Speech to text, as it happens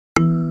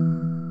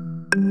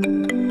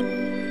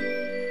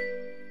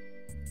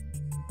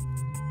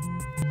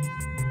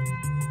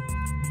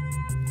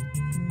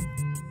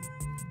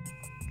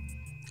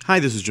Hi,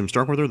 this is Jim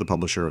Starkweather, the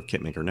publisher of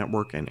KitMaker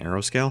Network and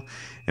Aeroscale,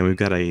 and we've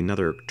got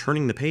another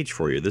Turning the Page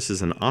for you. This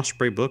is an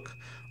Osprey book,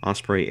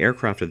 Osprey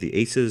Aircraft of the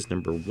Aces,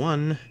 number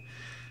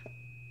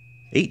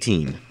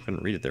 118.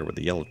 Couldn't read it there with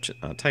the yellow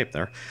type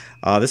there.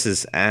 This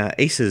is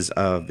Aces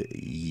of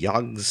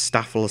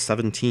Jagdstaffel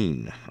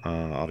 17,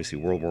 obviously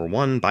World War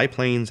I,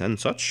 biplanes and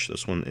such.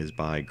 This one is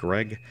by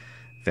Greg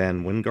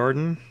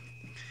VanWyngarden,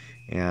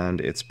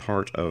 and it's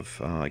part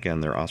of, again,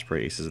 their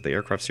Osprey Aces of the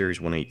Aircraft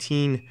Series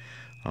 118.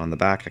 On the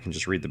back, I can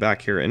just read the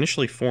back here.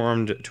 Initially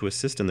formed to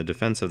assist in the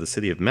defense of the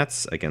city of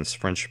Metz against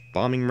French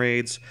bombing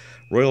raids,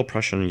 Royal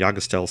Prussian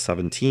Jagdstaffel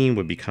 17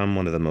 would become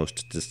one of the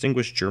most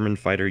distinguished German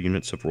fighter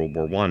units of World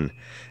War I,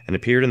 and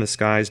appeared in the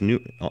skies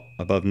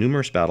above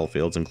numerous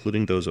battlefields,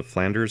 including those of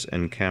Flanders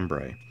and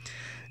Cambrai.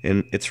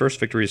 In its first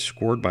victory is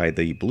scored by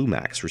the Blue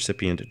Max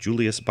recipient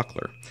Julius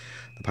Buckler,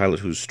 the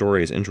pilot whose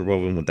story is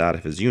interwoven with that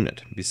of his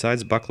unit.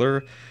 Besides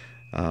Buckler,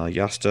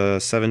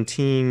 Jagdstaffel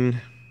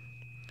 17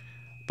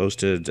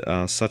 boasted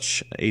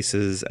such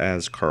aces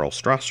as Karl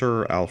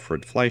Strasser,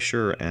 Alfred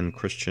Fleischer, and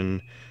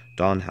Christian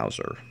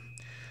Donhauser.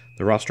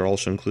 The roster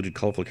also included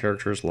colorful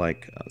characters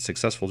like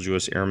successful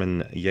Jewish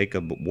airman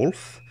Jacob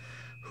Wolf,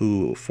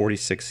 who at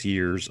 46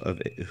 years of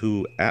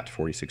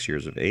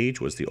age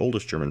was the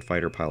oldest German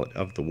fighter pilot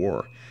of the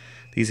war.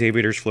 These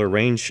aviators flew a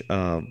range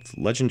of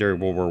legendary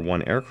World War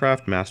I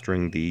aircraft,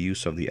 mastering the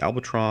use of the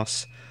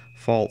Albatross,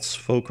 Pfalz,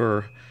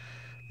 Fokker,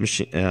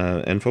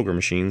 and Fokker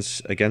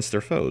machines against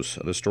their foes.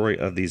 The story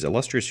of these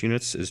illustrious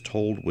units is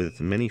told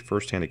with many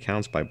first-hand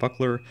accounts by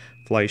Buckler,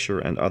 Fleischer,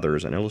 and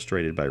others, and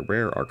illustrated by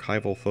rare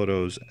archival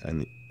photos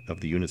of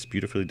the unit's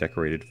beautifully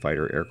decorated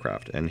fighter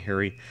aircraft and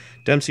Harry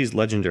Dempsey's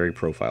legendary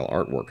profile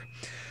artwork.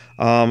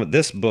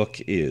 This book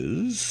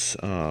is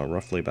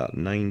roughly about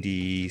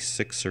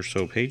 96 or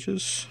so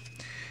pages.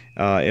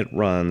 It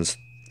runs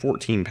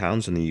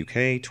 £14 in the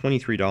UK,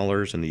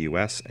 $23 in the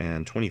US,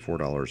 and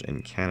 $24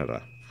 in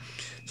Canada.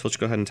 So let's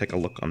go ahead and take a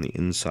look on the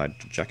inside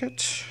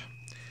jacket.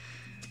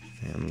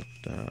 And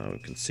we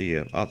can see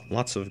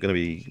lots of going to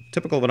be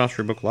typical of an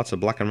Osprey book, lots of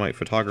black and white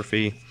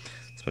photography,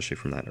 especially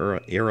from that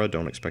era.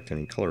 Don't expect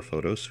any color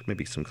photos,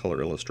 maybe some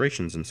color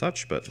illustrations and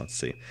such, but let's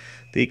see.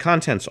 The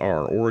contents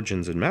are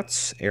origins in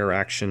Metz, air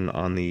action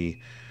on the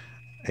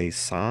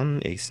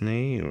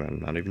Aisne, I'm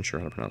not even sure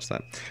how to pronounce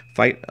that.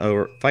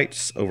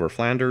 Fights over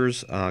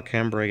Flanders,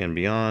 Cambrai and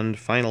beyond,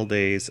 final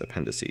days,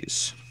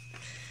 appendices.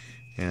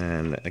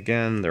 And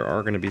again, there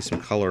are going to be some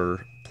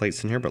color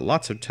plates in here, but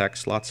lots of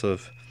text, lots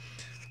of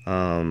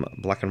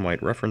black and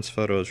white reference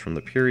photos from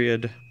the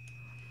period.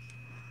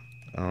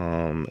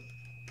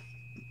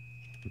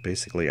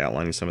 Basically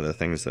outlining some of the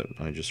things that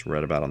I just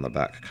read about on the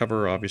back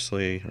cover,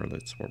 obviously, or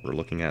that's what we're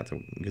looking at.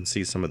 You can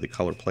see some of the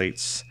color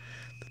plates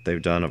that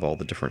they've done of all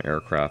the different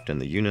aircraft in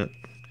the unit.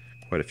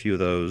 Quite a few of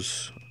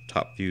those,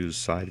 top views,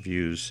 side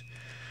views,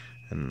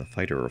 and the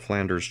Fighter of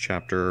Flanders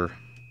chapter.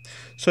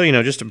 So,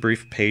 just a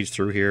brief page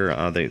through here.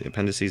 The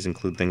appendices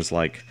include things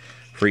like,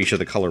 for each of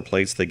the color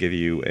plates, they give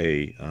you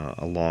a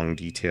long,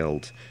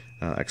 detailed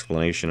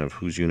explanation of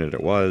whose unit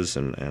it was,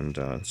 and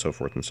so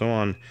forth and so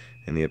on.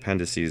 In the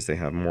appendices, they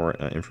have more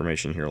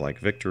information here, like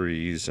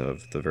victories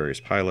of the various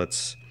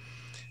pilots,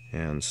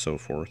 and so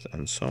forth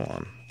and so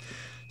on.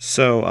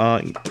 So,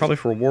 probably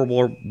for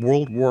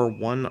World War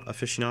I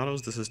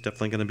aficionados, this is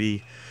definitely going to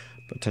be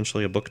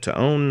potentially a book to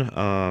own,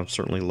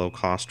 certainly low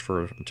cost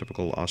for a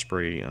typical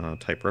Osprey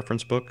type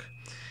reference book.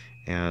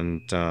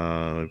 And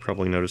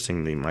probably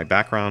noticing my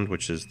background,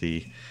 which is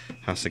the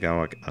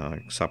Hasegawa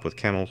Sopwith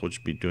Camels, which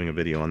will be doing a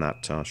video on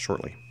that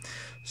shortly.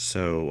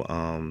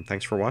 So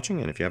thanks for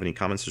watching, and if you have any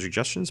comments or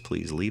suggestions,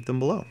 please leave them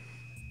below.